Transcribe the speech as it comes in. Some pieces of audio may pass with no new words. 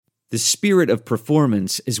The spirit of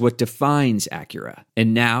performance is what defines Acura,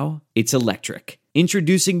 and now it's electric.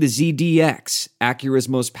 Introducing the ZDX, Acura's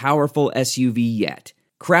most powerful SUV yet.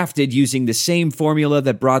 Crafted using the same formula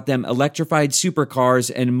that brought them electrified supercars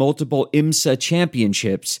and multiple IMSA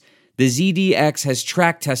championships, the ZDX has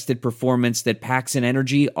track-tested performance that packs an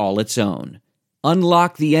energy all its own.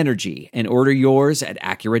 Unlock the energy and order yours at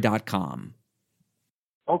Acura.com.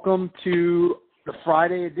 Welcome to the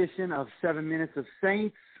Friday edition of 7 Minutes of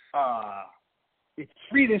Saints. It's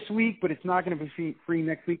free this week, but it's not going to be free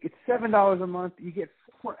next week. It's $7 a month. You get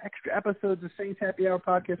 4 extra episodes of Saints Happy Hour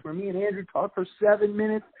podcast where me and Andrew talk for 7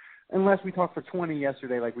 minutes, unless we talked for 20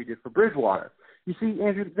 yesterday like we did for Bridgewater. You see,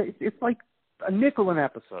 Andrew, it's like a nickel an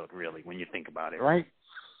episode, really, when you think about it, right?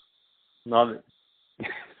 Love it.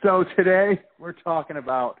 So today we're talking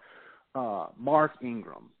about Mark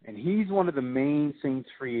Ingram, and he's one of the main Saints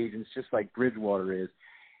free agents, just like Bridgewater is.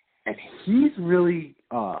 And he's really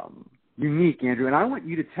unique, Andrew. And I want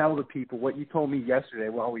you to tell the people what you told me yesterday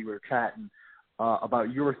while we were chatting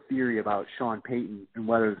about your theory about Sean Payton and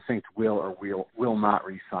whether the Saints will or will not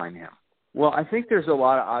re-sign him. Well, I think there's a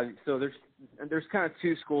lot of so there's kind of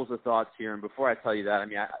two schools of thoughts here. And before I tell you that, I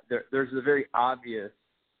mean, there's a very obvious,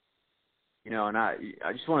 and I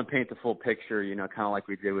just want to paint the full picture, kind of like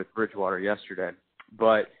we did with Bridgewater yesterday.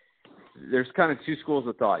 But there's kind of two schools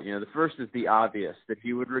of thought. The first is the obvious, that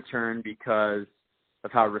he would return because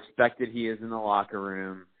of how respected he is in the locker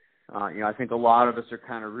room. I think a lot of us are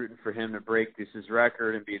kind of rooting for him to break this his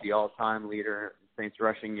record and be the all-time leader in Saints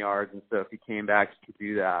rushing yards. And so if he came back, he could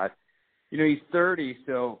do that. He's 30,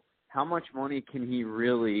 so how much money can he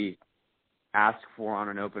really ask for on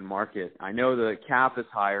an open market? I know the cap is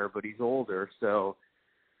higher, but he's older, so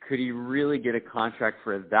could he really get a contract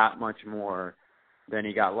for that much more than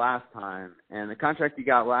he got last time? And the contract he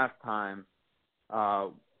got last time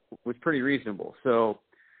was pretty reasonable. So,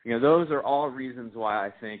 those are all reasons why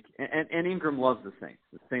I think, and Ingram loves the Saints.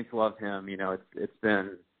 The Saints love him. It's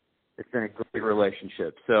been a great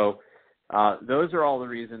relationship. So those are all the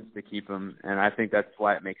reasons to keep him, and I think that's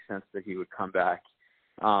why it makes sense that he would come back.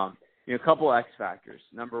 A couple X factors.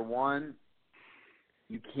 Number one,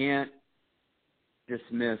 you can't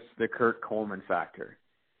dismiss the Kurt Coleman factor.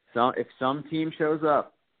 So if some team shows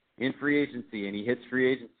up in free agency and he hits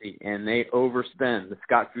free agency and they overspend, the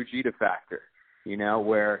Scott Fujita factor,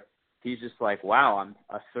 where he's just like, wow, I'm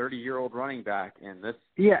a 30-year-old running back, and this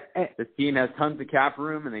team has tons of cap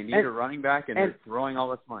room and they need a running back, and they're throwing all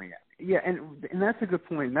this money at me. Yeah, and that's a good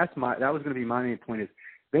point. And that was going to be my main point, is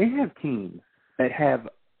they have teams that have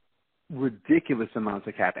ridiculous amounts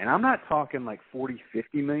of cap, and I'm not talking like 40,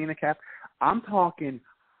 50 million of cap. I'm talking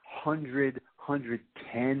 $110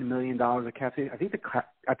 million of cap. I think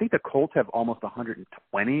the Colts have almost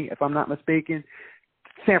 120, if I'm not mistaken.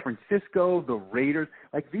 San Francisco, the Raiders,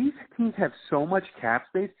 like these teams have so much cap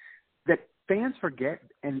space that fans forget,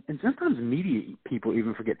 and sometimes media people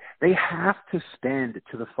even forget. They have to spend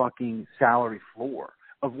to the fucking salary floor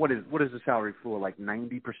of what is the salary floor, like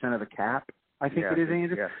 90% of the cap. I think it is,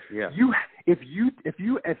 Andrew. Yeah. If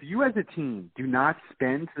you as a team do not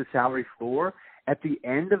spend to the salary floor, at the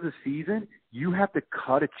end of the season, you have to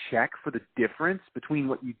cut a check for the difference between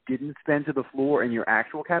what you didn't spend to the floor and your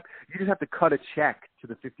actual cap. You just have to cut a check to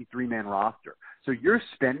the 53-man roster. So you're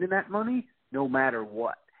spending that money no matter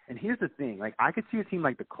what. And here's the thing. Like, I could see a team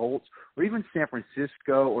like the Colts or even San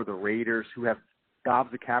Francisco or the Raiders who have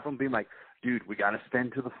gobs of capital being like, dude, we got to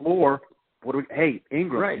spend to the floor. Hey,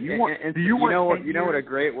 Ingram, right. You know what a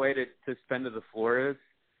great way to spend to the floor is?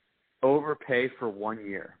 Overpay for 1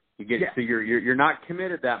 year. So you're not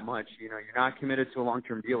committed that much. You're not committed to a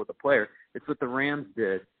long-term deal with the player. It's what the Rams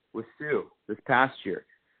did with Sue this past year.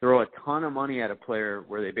 Throw a ton of money at a player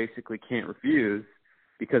where they basically can't refuse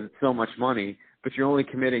because it's so much money, but you're only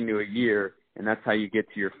committing to a year, and that's how you get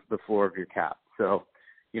to the floor of your cap. So,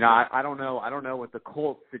 I don't know what the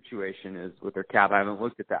Colts situation is with their cap. I haven't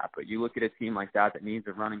looked at that, but you look at a team like that needs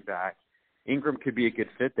a running back. Ingram could be a good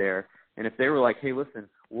fit there. And if they were like, hey, listen,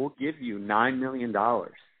 we'll give you $9 million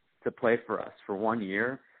to play for us for 1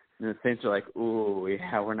 year, and the Saints are like, ooh,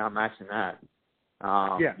 yeah, we're not matching that.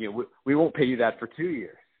 We won't pay you that for 2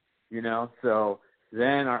 years, So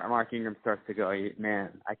then Mark Ingram starts to go,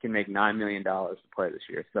 man, I can make $9 million to play this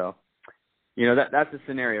year. So, that's a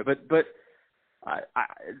scenario. But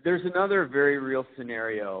there's another very real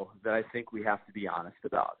scenario that I think we have to be honest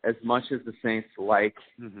about. As much as the Saints like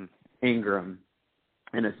Ingram,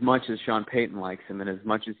 and as much as Sean Payton likes him, and as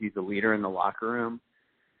much as he's a leader in the locker room,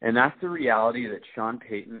 and that's the reality that Sean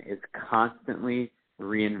Payton is constantly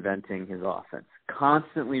reinventing his offense,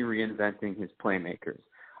 constantly reinventing his playmakers.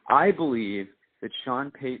 I believe that Sean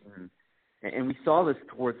Payton And we saw this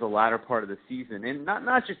towards the latter part of the season, and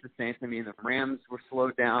not just the Saints. I mean, the Rams were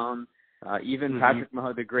slowed down. Even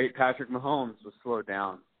the great Patrick Mahomes was slowed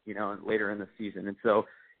down, later in the season. And so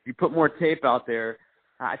if you put more tape out there,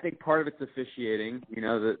 I think part of it's officiating.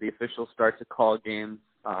 The officials start to call games,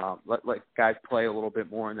 let guys play a little bit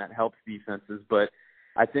more, and that helps defenses. But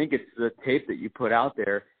I think it's the tape that you put out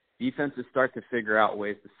there. Defenses start to figure out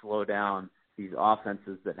ways to slow down these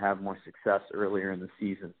offenses that have more success earlier in the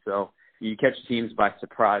season. So you catch teams by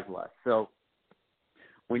surprise less. So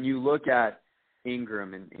when you look at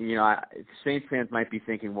Ingram, and Saints fans might be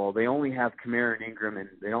thinking, well, they only have Kamara and Ingram, and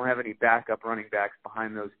they don't have any backup running backs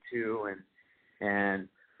behind those two, and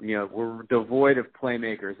we're devoid of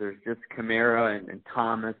playmakers. There's just Kamara and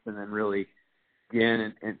Thomas, and then really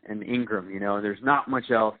Ginn and Ingram. There's not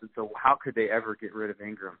much else, and so how could they ever get rid of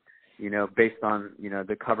Ingram? Based on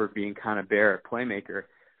the cupboard being kind of bare at playmaker.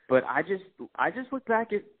 But I just look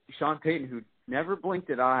back at Sean Payton, who never blinked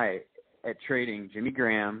an eye at trading Jimmy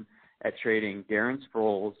Graham, at trading Darren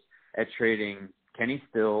Sproles, at trading Kenny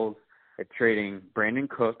Stills, at trading Brandon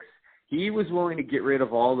Cooks. He was willing to get rid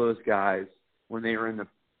of all those guys when they were in the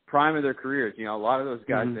prime of their careers. A lot of those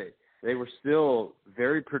guys, they were still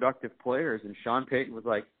very productive players, and Sean Payton was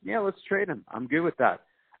like, yeah, let's trade him. I'm good with that.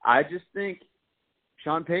 I just think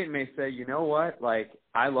Sean Payton may say, you know what, like,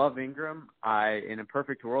 I love Ingram. In a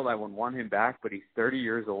perfect world, I would want him back, but he's 30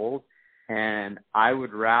 years old, and I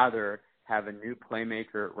would rather have a new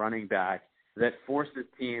playmaker running back that forces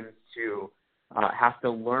teams to have to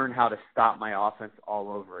learn how to stop my offense all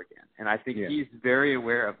over again. And I think he's very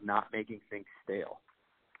aware of not making things stale.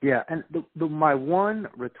 Yeah, and my one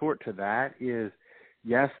retort to that is,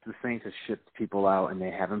 yes, the Saints have shipped people out and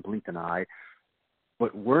they haven't blinked an eye,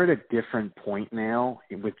 but we're at a different point now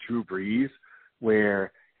with Drew Brees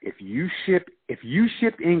where if you ship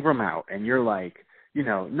Ingram out and you're like,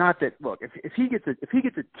 not that, look, if he gets a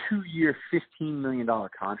 2-year, $15 million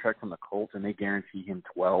contract from the Colts and they guarantee him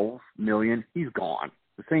 $12 million, he's gone.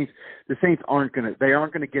 The Saints aren't gonna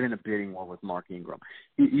get in a bidding war with Mark Ingram.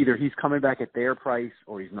 Either he's coming back at their price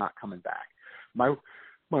or he's not coming back. My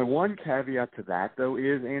one caveat to that though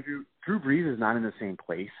is, Andrew, Drew Brees is not in the same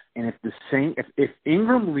place, and if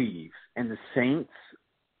Ingram leaves and the Saints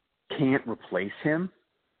can't replace him,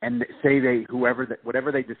 and say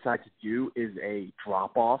whatever they decide to do is a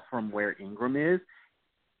drop off from where Ingram is,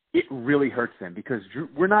 it really hurts them because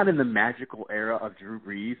we're not in the magical era of Drew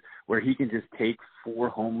Brees where he can just take 4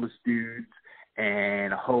 homeless dudes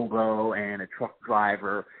and a hobo and a truck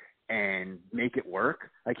driver and make it work.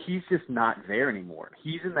 Like, he's just not there anymore.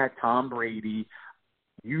 He's in that Tom Brady,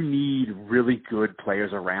 you need really good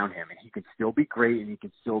players around him, and he can still be great, and he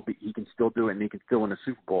can still do it, and he can still win a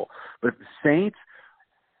Super Bowl. But if the Saints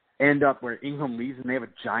end up where Ingram leaves and they have a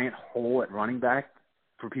giant hole at running back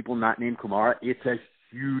for people not named Kamara, it's a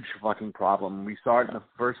huge fucking problem. We saw it in the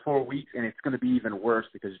first 4 weeks, and it's going to be even worse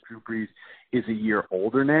because Drew Brees is a year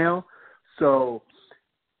older now. So,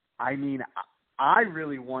 I mean, I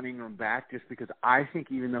really want Ingram back just because I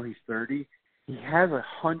think even though he's 30, he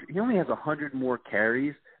only has 100 more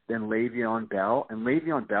carries than Le'Veon Bell, and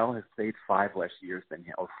Le'Veon Bell has played 5 less years than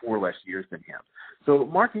him, or 4 less years than him. So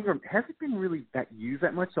Mark Ingram hasn't been really used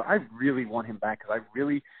that much, so I really want him back because I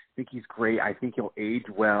really think he's great. I think he'll age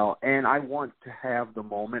well, and I want to have the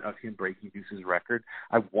moment of him breaking Deuce's record.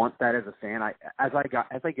 I want that as a fan. As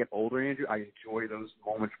I get older, Andrew, I enjoy those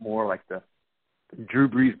moments more, like the Drew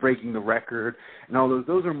Brees breaking the record and all those.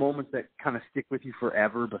 Those are moments that kind of stick with you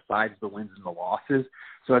forever besides the wins and the losses.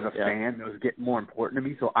 So as a fan, those get more important to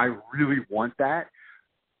me. So I really want that.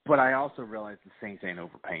 But I also realize the Saints ain't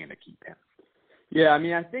overpaying to keep him. Yeah, I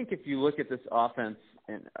mean, I think if you look at this offense,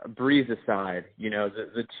 and Brees aside,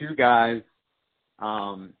 the two guys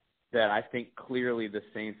that I think clearly the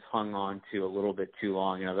Saints hung on to a little bit too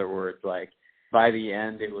long. In other words, like, by the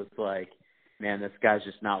end, it was like, man, this guy's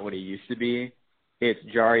just not what he used to be. It's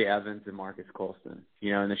Jari Evans and Marcus Colston. In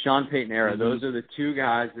the Sean Payton era, those are the two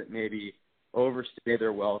guys that maybe overstay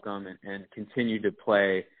their welcome and continue to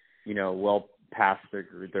play, well past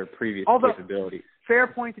their previous capabilities. Fair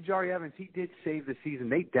point to Jari Evans. He did save the season.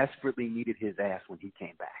 They desperately needed his ass when he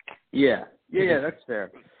came back. Yeah, that's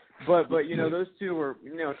fair. But those two were,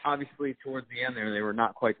 obviously towards the end there, they were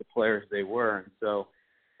not quite the players they were. And so,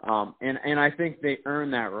 and I think they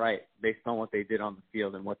earned that right based on what they did on the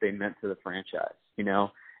field and what they meant to the franchise,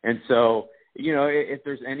 And so, if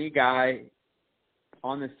there's any guy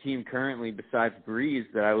on this team currently besides Brees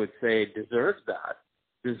that I would say deserves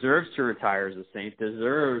to retire as a Saint,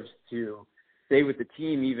 deserves to stay with the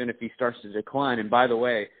team even if he starts to decline. And by the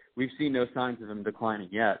way, we've seen no signs of him declining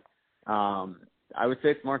yet. I would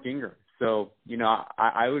say it's Mark Ingram. So,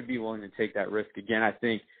 I would be willing to take that risk again. I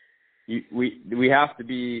think we have to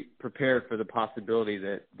be prepared for the possibility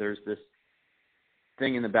that there's this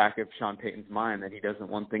thing in the back of Sean Payton's mind that he doesn't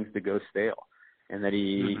want things to go stale, and that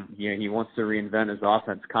he wants to reinvent his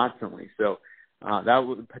offense constantly. So that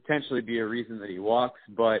would potentially be a reason that he walks.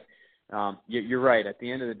 But you're right. At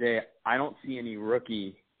the end of the day, I don't see any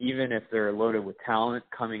rookie, even if they're loaded with talent,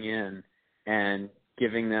 coming in and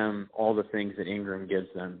giving them all the things that Ingram gives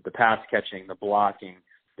them: the pass catching, the blocking,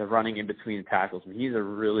 the running in between tackles. I mean, he's a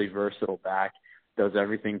really versatile back, does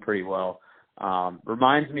everything pretty well.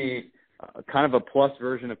 Reminds me kind of a plus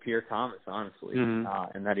version of Pierre Thomas, honestly,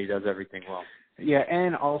 and that he does everything well. Yeah,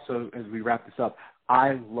 and also, as we wrap this up,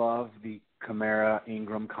 I love the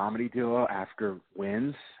Kamara-Ingram comedy duo after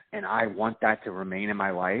wins, and I want that to remain in my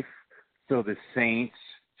life. So the Saints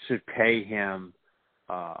should pay him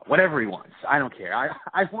whatever he wants. I don't care. I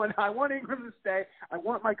want Ingram to stay. I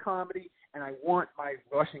want my comedy, and I want my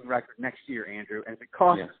rushing record next year, Andrew. And if it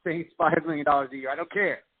costs the Saints $5 million a year, I don't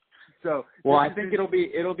care. So, well, I think it'll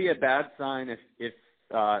be a bad sign if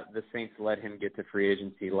the Saints let him get to free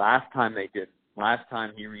agency. Last time they did. Last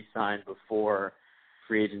time he re-signed before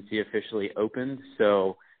free agency officially opened.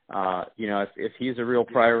 So, if he's a real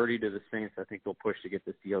priority to the Saints, I think they'll push to get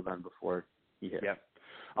this deal done before he hits. Yep.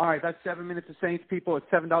 All right, that's 7 minutes of Saints, people. It's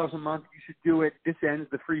 $7 a month. You should do it. This ends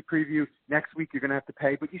the free preview. Next week you're going to have to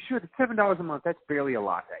pay, but you should. It's $7 a month. That's barely a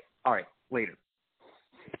latte. All right, later.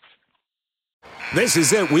 This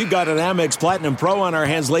is it. We've got an Amex Platinum Pro on our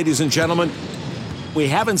hands, ladies and gentlemen. We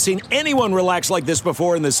haven't seen anyone relax like this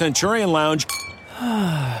before in the Centurion Lounge.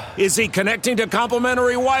 Is he connecting to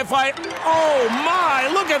complimentary Wi-Fi? Oh, my.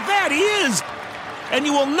 Look at that. He is. And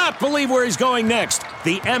you will not believe where he's going next.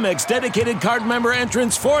 The Amex dedicated card member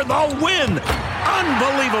entrance for the win.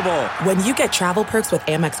 Unbelievable. When you get travel perks with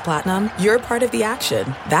Amex Platinum, you're part of the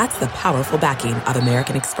action. That's the powerful backing of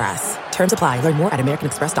American Express. Terms apply. Learn more at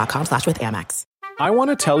americanexpress.com/withAmex. I want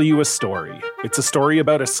to tell you a story. It's a story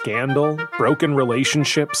about a scandal, broken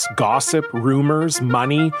relationships, gossip, rumors,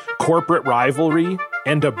 money, corporate rivalry,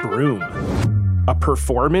 and a broom. A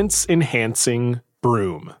performance-enhancing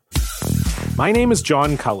broom. My name is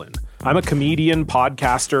John Cullen. I'm a comedian,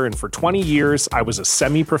 podcaster, and for 20 years, I was a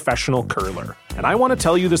semi-professional curler. And I want to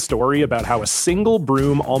tell you the story about how a single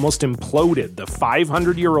broom almost imploded the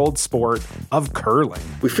 500-year-old sport of curling.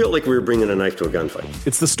 We felt like we were bringing a knife to a gunfight.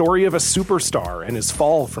 It's the story of a superstar and his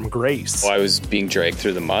fall from grace. I was being dragged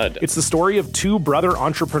through the mud. It's the story of two brother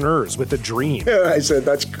entrepreneurs with a dream. I said,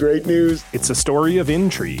 that's great news. It's a story of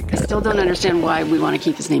intrigue. I still don't understand why we want to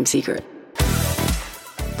keep his name secret.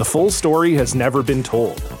 The full story has never been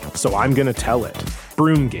told, so I'm going to tell it.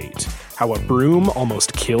 Broomgate, how a broom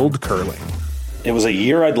almost killed curling. It was a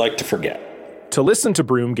year I'd like to forget. To listen to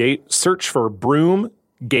Broomgate, search for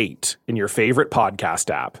Broomgate in your favorite podcast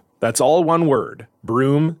app. That's all one word,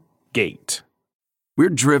 Broomgate. We're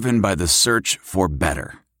driven by the search for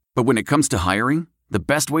better. But when it comes to hiring, the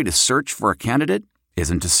best way to search for a candidate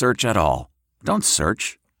isn't to search at all. Don't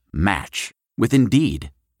search, match with Indeed.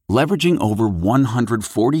 Leveraging over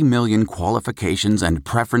 140 million qualifications and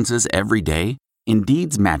preferences every day,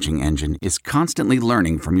 Indeed's matching engine is constantly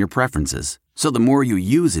learning from your preferences. So the more you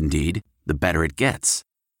use Indeed, the better it gets.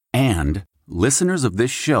 And listeners of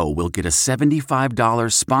this show will get a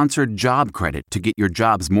 $75 sponsored job credit to get your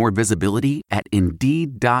jobs more visibility at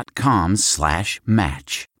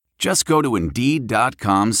Indeed.com/match. Just go to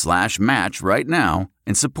Indeed.com/match right now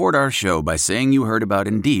and support our show by saying you heard about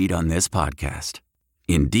Indeed on this podcast.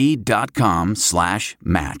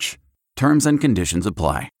 Indeed.com/match. Terms and conditions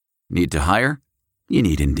apply. Need to hire? You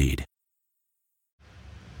need Indeed.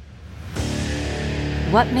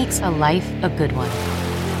 What makes a life a good one?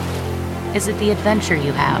 Is it the adventure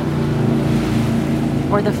you have?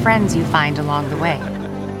 Or the friends you find along the way?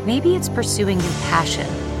 Maybe it's pursuing your passion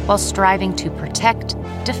while striving to protect,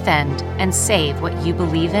 defend, and save what you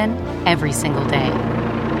believe in every single day.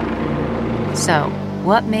 So,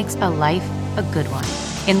 what makes a life a good one?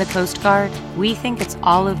 In the Coast Guard, we think it's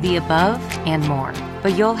all of the above and more,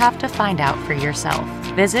 but you'll have to find out for yourself.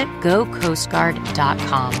 Visit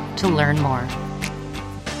GoCoastGuard.com to learn more.